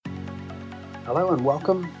Hello and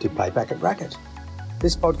welcome to Playback at Racket.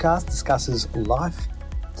 This podcast discusses life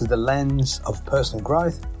through the lens of personal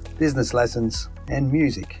growth, business lessons and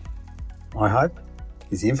music. My hope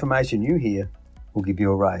is the information you hear will give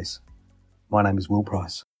you a raise. My name is Will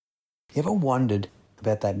Price. You ever wondered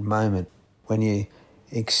about that moment when you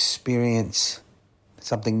experience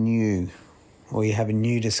something new or you have a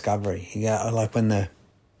new discovery? You go, like when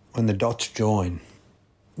the dots join,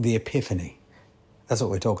 the epiphany. That's what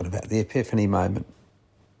we're talking about, the epiphany moment.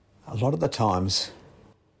 A lot of the times,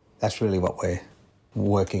 that's really what we're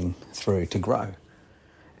working through to grow.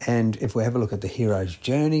 And if we have a look at the hero's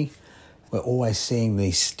journey, we're always seeing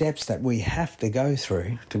these steps that we have to go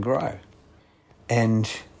through to grow. And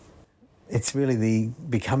it's really the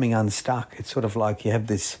becoming unstuck. It's sort of like you have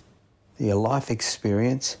your life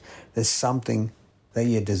experience, there's something that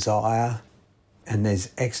you desire, and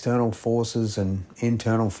there's external forces and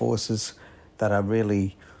internal forces that are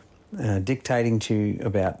really dictating to you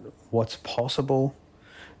about what's possible.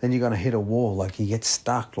 Then you're going to hit a wall, like you get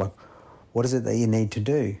stuck, like what is it that you need to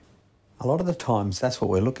do? A lot of the times that's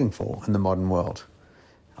what we're looking for in the modern world.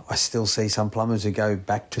 I still see some plumbers who go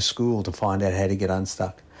back to school to find out how to get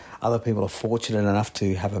unstuck. Other people are fortunate enough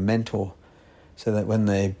to have a mentor so that when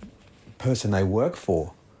the person they work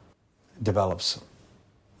for develops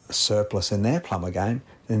a surplus in their plumber game,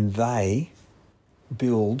 then they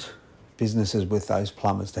build businesses with those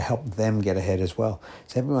plumbers to help them get ahead as well.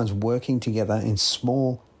 So everyone's working together in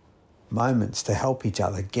small moments to help each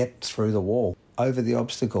other get through the wall, over the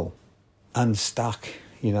obstacle, unstuck.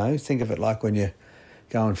 You know, think of it like when you're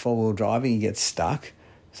going four-wheel driving, you get stuck,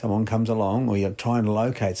 someone comes along, or you're trying to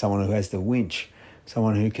locate someone who has the winch,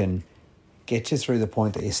 someone who can get you through the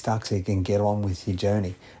point that you're stuck so you can get on with your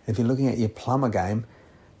journey. If you're looking at your plumber game,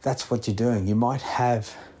 that's what you're doing. You might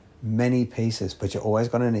have many pieces, but you're always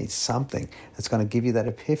going to need something that's going to give you that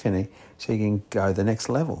epiphany so you can go the next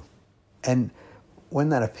level. And when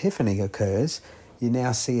that epiphany occurs, you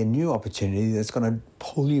now see a new opportunity that's going to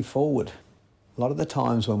pull you forward. A lot of the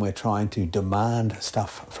times when we're trying to demand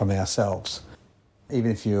stuff from ourselves,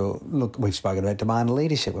 even if we've spoken about demand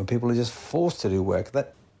leadership, when people are just forced to do work,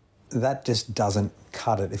 that just doesn't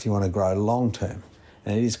cut it if you want to grow long term.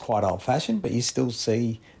 And it is quite old-fashioned, but you still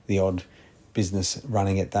see the odd business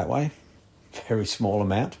running it that way, very small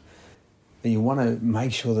amount. But you want to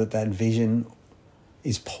make sure that vision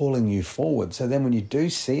is pulling you forward. So then when you do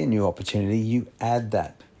see a new opportunity, you add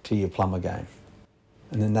that to your plumber game.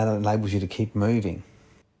 And then that enables you to keep moving.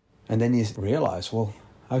 And then you realise, well,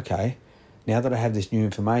 okay, now that I have this new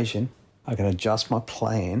information, I can adjust my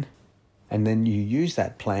plan, and then you use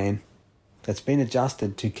that plan that's been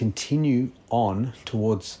adjusted to continue on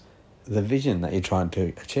towards the vision that you're trying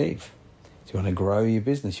to achieve. So you want to grow your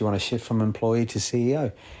business. You want to shift from employee to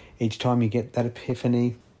CEO. Each time you get that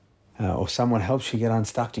epiphany or someone helps you get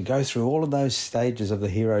unstuck, you go through all of those stages of the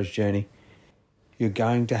hero's journey. You're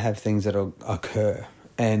going to have things that will occur.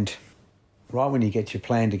 And right when you get your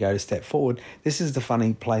plan to go to step forward, this is the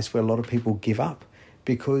funny place where a lot of people give up,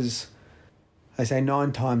 because they say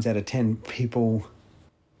 9 times out of 10 people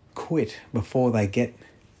quit before they get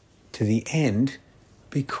to the end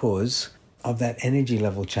because of that energy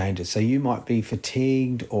level changes. So you might be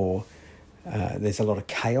fatigued, or there's a lot of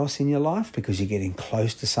chaos in your life because you're getting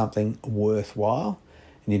close to something worthwhile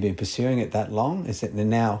and you've been pursuing it that long. Is that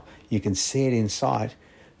now you can see it in sight,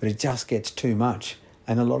 but it just gets too much.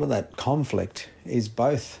 And a lot of that conflict is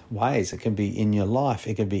both ways. It can be in your life.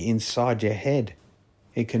 It can be inside your head.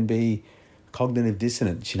 It can be cognitive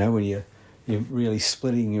dissonance, when you're really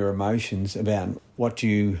splitting your emotions about what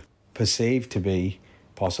you perceive to be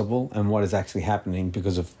possible and what is actually happening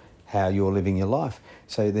because of how you're living your life.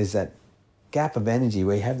 So there's that gap of energy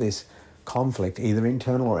where you have this conflict, either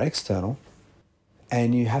internal or external,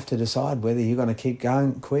 and you have to decide whether you're going to keep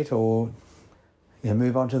going, quit, or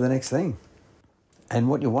move on to the next thing. And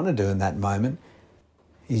what you want to do in that moment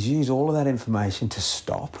is use all of that information to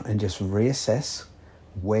stop and just reassess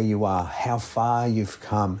where you are, how far you've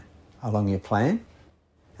come along your plan,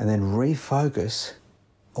 and then refocus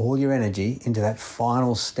all your energy into that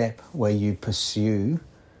final step where you pursue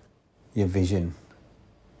your vision,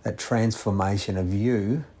 that transformation of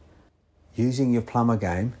you using your plumber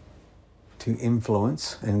game to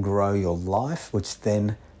influence and grow your life, which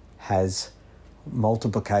then has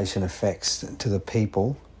multiplication effects to the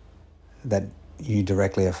people that you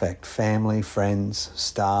directly affect: family, friends,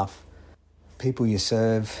 staff, people you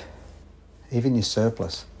serve, even your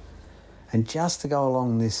surplus. And just to go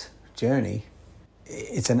along this journey,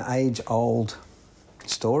 it's an age-old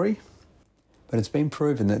story, but it's been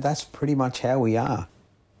proven that that's pretty much how we are.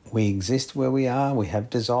 We exist where we are, we have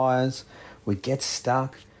desires, we get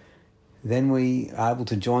stuck. Then we are able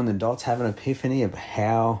to join the dots, have an epiphany of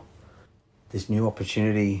how this new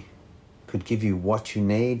opportunity could give you what you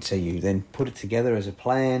need. So you then put it together as a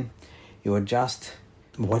plan, you adjust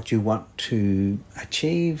what you want to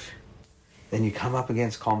achieve, then you come up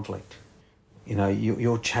against conflict.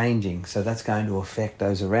 You're changing, so that's going to affect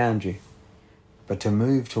those around you. But to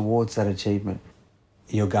move towards that achievement,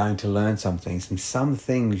 you're going to learn some things, and some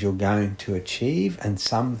things you're going to achieve and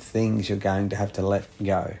some things you're going to have to let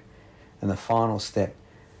go. And the final step,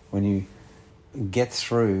 when you get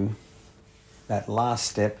through that last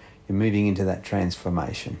step, you're moving into that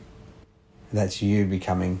transformation. That's you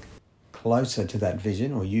becoming closer to that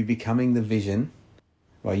vision, or you becoming the vision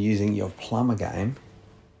by using your plumber game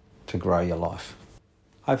to grow your life.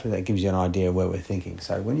 Hopefully that gives you an idea of where we're thinking.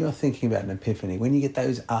 So when you're thinking about an epiphany, when you get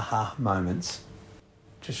those aha moments,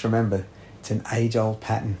 just remember it's an age-old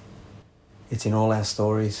pattern. It's in all our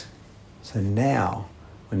stories. So now,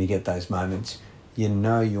 when you get those moments, you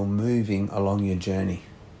know you're moving along your journey.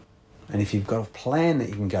 And if you've got a plan that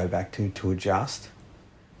you can go back to adjust,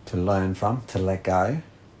 to learn from, to let go,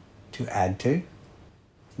 to add to,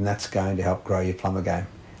 and that's going to help grow your plumber game.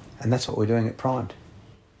 And that's what we're doing at Primed.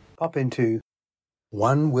 Pop into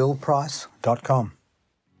onewillprice.com.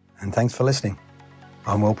 And thanks for listening.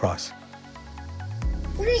 I'm Will Price.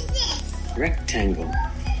 What is this? Rectangle.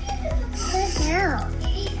 Circle.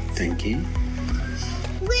 Thank you.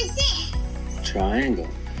 What is this? Triangle.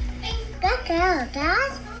 That girl,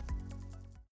 Dad.